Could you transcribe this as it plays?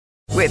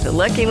With the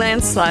Lucky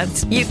Land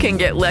Slots, you can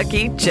get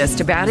lucky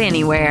just about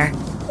anywhere.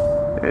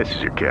 This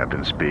is your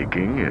captain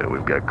speaking.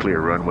 We've got clear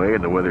runway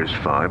and the weather's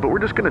fine, but we're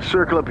just going to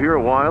circle up here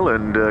a while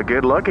and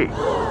get lucky.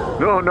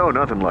 No,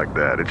 nothing like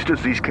that. It's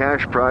just these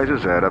cash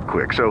prizes add up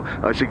quick. So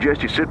I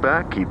suggest you sit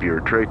back, keep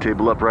your tray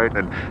table upright,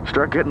 and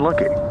start getting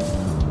lucky.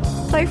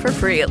 Play for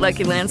free at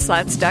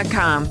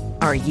LuckyLandSlots.com.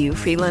 Are you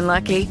feeling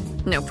lucky?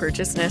 No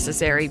purchase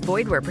necessary.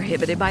 Void where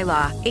prohibited by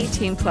law.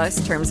 18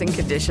 plus terms and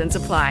conditions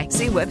apply.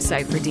 See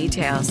website for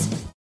details.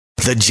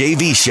 The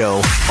JV Show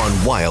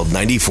on Wild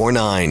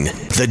 94.9.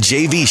 The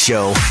JV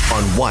Show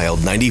on Wild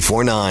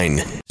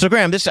 94.9. So,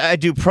 Graham, I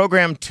do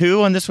program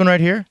 2 on this one right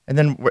here, and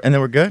then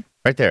we're good?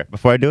 Right there,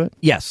 before I do it?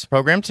 Yes.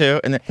 Program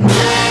 2, and then... Wild 94.9,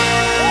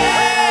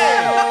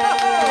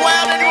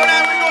 what's going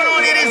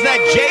on? It is the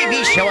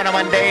JV Show on a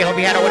Monday. Hope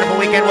you had a wonderful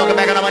weekend. Welcome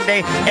back on a Monday.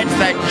 It's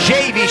the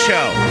JV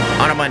Show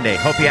on a Monday.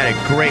 Hope you had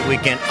a great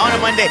weekend on a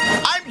Monday.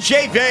 I'm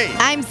JV.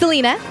 I'm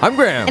Selena. I'm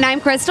Graham. And I'm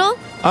Crystal.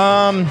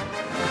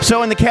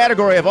 So in the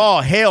category of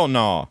all hell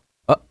no,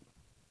 we'll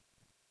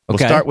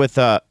Okay. start with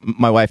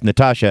my wife,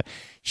 Natasha.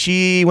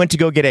 She went to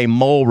go get a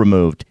mole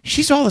removed.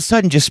 She's all of a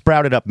sudden just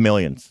sprouted up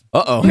millions.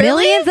 Uh-oh.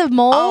 Millions of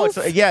moles?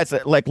 Oh, it's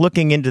like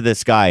looking into the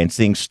sky and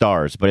seeing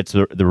stars, but it's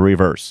the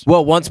reverse.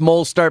 Well, once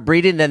moles start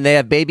breeding, then they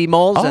have baby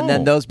moles, and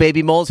then those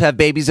baby moles have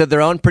babies of their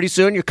own. Pretty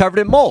soon, you're covered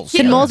in moles.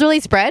 Can moles really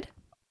spread?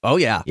 Oh,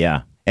 yeah.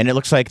 Yeah. And it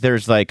looks like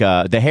there's like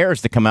the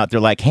hairs that come out.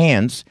 They're like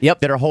hands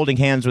that are holding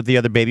hands with the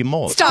other baby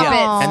moles. Stop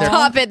it. And they're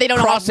Stop it. They don't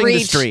know how to crossing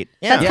reach. the street.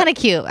 That's kind of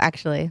cute,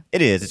 actually.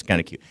 It is. It's kind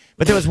of cute.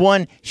 But there was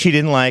one she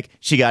didn't like.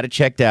 She got it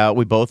checked out.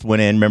 We both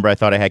went in. Remember, I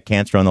thought I had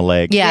cancer on the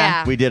leg.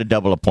 Yeah. We did a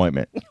double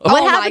appointment.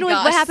 What happened with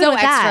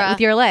that extra. with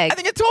your leg? I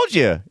think I told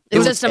you. It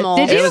was just a mole.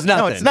 Did you? It was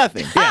nothing. No, it's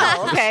nothing. Yeah.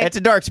 Oh, okay. It's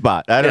a dark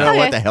spot. I don't know Okay.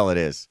 what the hell it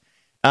is.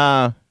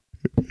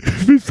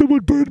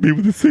 Someone burned me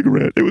with a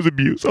cigarette. It was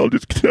abuse. I'll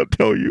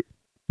tell you.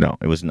 No,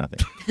 it was nothing.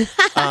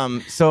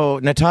 So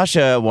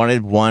Natasha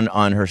wanted one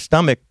on her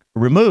stomach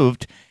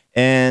removed,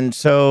 and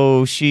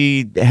so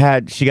she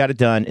got it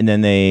done, and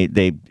then they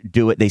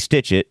do it. They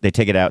stitch it. They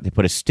take it out. They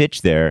put a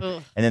stitch there,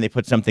 and then they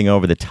put something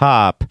over the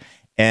top,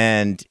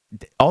 and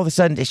all of a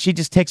sudden she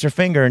just takes her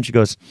finger and she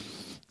goes,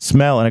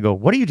 smell. And I go,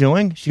 what are you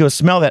doing? She goes,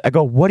 smell that. I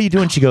go, what are you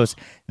doing? She goes,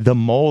 the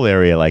mole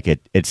area, like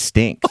it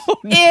stinks.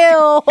 Ew.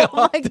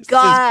 Oh, my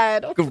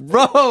God.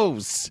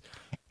 Gross.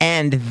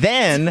 And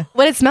then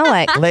What did it smell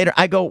like? later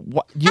I go,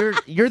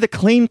 you're the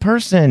clean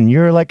person.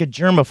 You're like a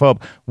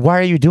germaphobe. Why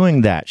are you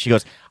doing that? She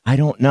goes, I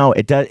don't know.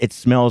 It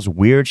smells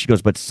weird. She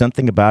goes, but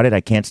something about it,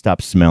 I can't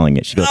stop smelling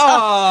it. She goes,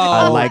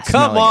 I like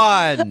come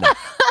smelling on. it.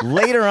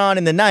 Later on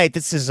in the night,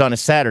 this is on a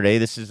Saturday.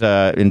 This is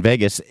in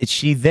Vegas.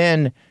 She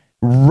then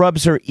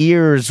rubs her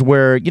ears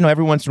where,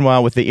 every once in a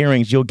while with the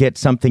earrings, you'll get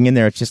something in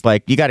there. It's just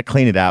like, you got to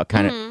clean it out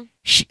kind of.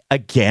 She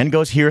again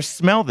goes, here,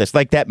 smell this.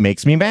 Like, that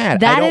makes me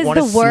mad. I That don't is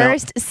wanna the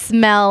worst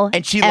smell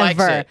And she ever.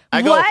 likes it.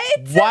 I go, What?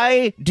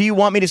 why do you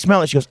want me to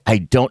smell it? She goes, I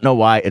don't know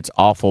why. It's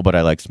awful, but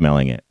I like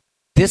smelling it.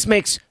 This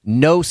makes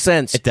no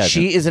sense. It doesn't.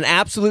 She is an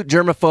absolute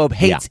germaphobe,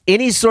 hates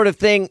any sort of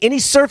thing, any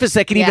surface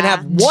that can even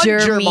have one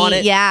germ on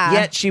it. yeah.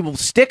 Yet she will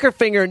stick her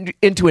finger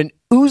into an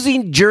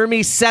oozing,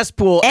 germy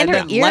cesspool And and her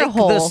then ear like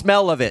hole. the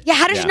smell of it. Yeah,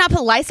 how did you not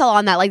put Lysol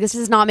on that? Like, this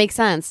does not make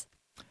sense.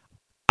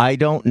 I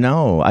don't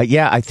know.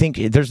 I think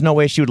there's no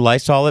way she would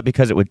Lysol it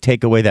because it would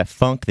take away that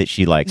funk that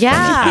she likes.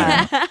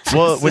 Yeah. From it.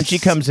 Well, when she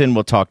comes in,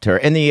 we'll talk to her.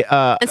 And the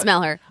And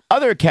smell her.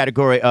 other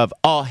category of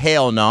all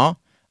hell no,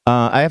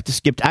 I have to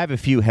skip. I have a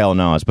few hell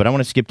no's, but I want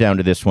to skip down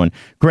to this one.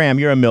 Graham,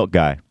 you're a milk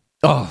guy.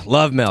 Oh,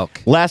 love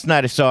milk. Last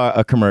night I saw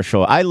a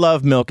commercial. I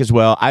love milk as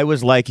well. I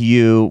was like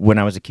you when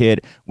I was a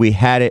kid. We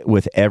had it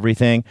with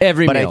everything.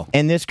 Every but meal.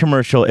 in this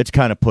commercial, it's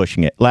kind of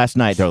pushing it. Last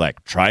night they're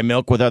like, try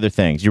milk with other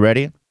things. You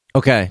ready?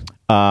 Okay.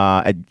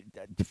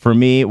 For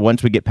me,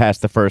 once we get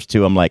past the first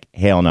two, I'm like,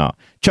 hell no.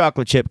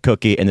 Chocolate chip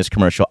cookie in this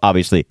commercial,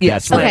 obviously.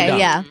 Yes. That's Okay, right.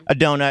 yeah. A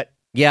donut.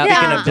 Yeah, Yeah.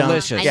 speaking of Yum.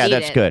 delicious. I Yeah, need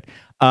that's it.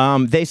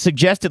 good. They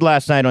suggested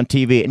last night on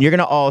TV, and you're going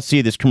to all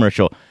see this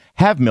commercial,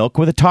 have milk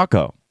with a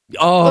taco.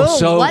 Oh,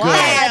 so what? good. Yeah,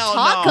 Hell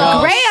taco. no.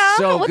 Graham,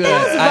 So what good. the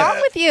hell is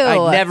wrong with you?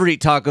 I never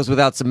eat tacos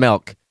without some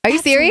milk. Are you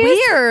serious?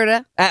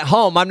 Weird. At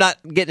home, I'm not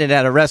getting it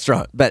at a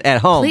restaurant, but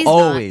at home, Please not.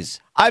 always.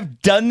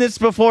 I've done this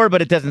before,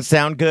 but it doesn't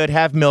sound good.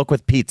 Have milk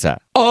with pizza.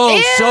 Oh,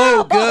 Ew.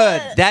 so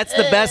good. That's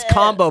the best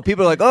combo.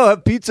 People are like, oh,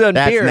 have pizza and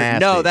That's beer.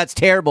 nasty. No, that's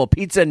terrible.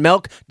 Pizza and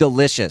milk,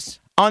 delicious.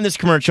 On this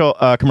commercial,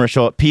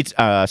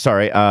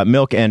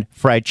 milk and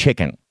fried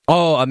chicken.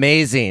 Oh,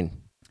 amazing.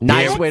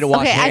 Nice way to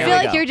wash Okay, your I hands. feel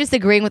like you're just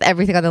agreeing with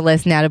everything on the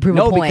list now to prove a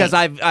No, point. because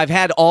I've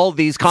had all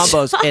these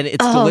combos, and it's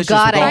oh, delicious.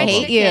 God, with all I of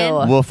hate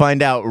them. you. We'll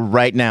find out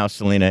right now,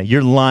 Selena.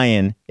 You're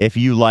lying if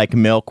you like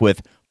milk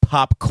with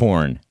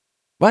popcorn.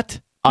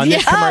 What? On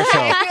this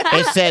commercial,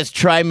 it says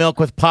try milk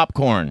with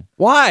popcorn.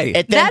 Why?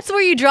 It then, That's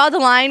where you draw the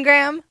line,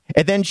 Graham?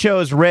 it then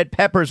shows red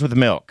peppers with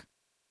milk.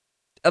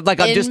 Like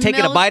I'm In just taking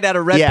a milk? bite out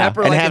of red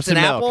pepper and like have it's an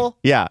some milk. apple?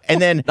 Yeah, and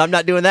then I'm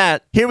not doing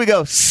that. here we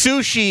go,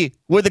 sushi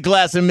with a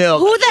glass of milk.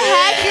 Who the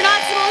heck? You're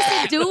not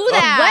supposed to do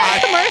that.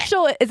 What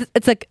commercial?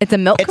 It's a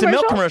milk It's a commercial?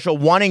 milk commercial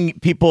wanting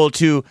people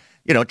to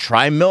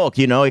try milk.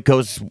 It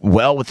goes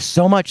well with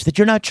so much that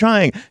you're not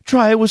trying.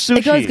 Try it with sushi.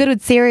 It goes good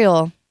with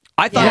cereal.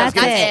 I thought Yeah, I was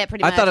gonna, that's it,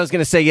 pretty much. I thought I was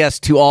going to say yes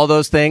to all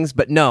those things,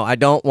 but no, I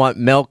don't want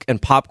milk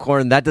and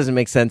popcorn. That doesn't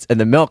make sense. And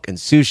the milk and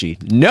sushi.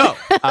 No.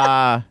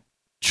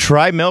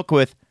 Try milk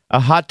with a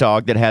hot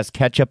dog that has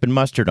ketchup and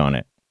mustard on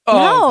it.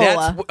 Oh, No.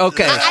 that's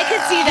okay. I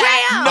could see that.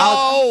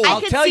 I'll I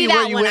could tell see you that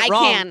where you one. went I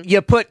wrong. can.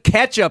 You put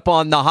ketchup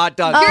on the hot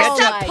dog. Oh, You're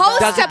ketchup supposed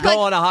doesn't to go put.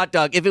 on a hot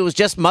dog. If it was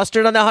just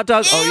mustard on that hot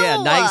dog, oh yeah,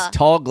 Ew. nice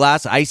tall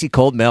glass icy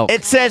cold milk.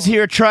 It says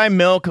here, try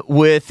milk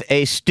with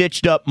a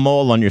stitched up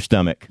mole on your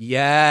stomach.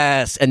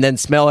 Yes, and then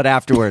smell it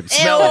afterwards.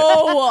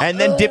 Smell it. And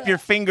then dip your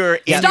finger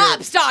in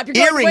your Stop. You're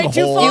going earring way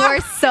too hole. You far.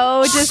 are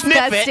so Sniff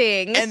it,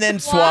 disgusting. and then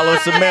swallow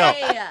some milk.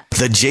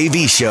 The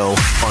JV Show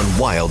on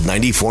Wild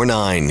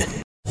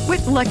 94.9.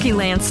 With Lucky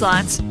Land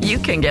Slots, you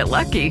can get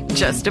lucky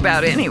just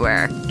about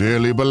anywhere.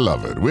 Dearly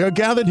beloved, we are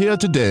gathered here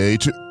today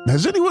to...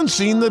 Has anyone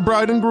seen the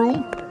bride and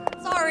groom?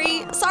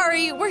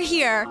 Sorry, we're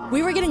here.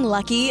 We were getting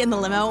lucky in the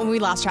limo and we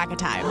lost track of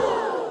time.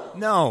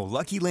 No,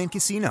 Lucky Land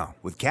Casino,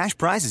 with cash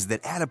prizes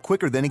that add up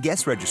quicker than a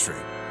guest registry.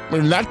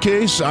 In that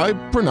case, I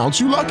pronounce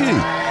you lucky.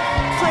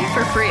 Play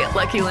for free at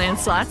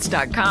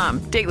LuckyLandSlots.com.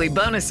 Daily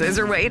bonuses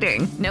are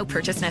waiting. No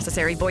purchase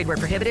necessary. Void where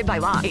prohibited by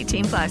law.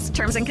 18+.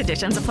 Terms and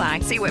conditions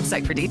apply. See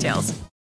website for details.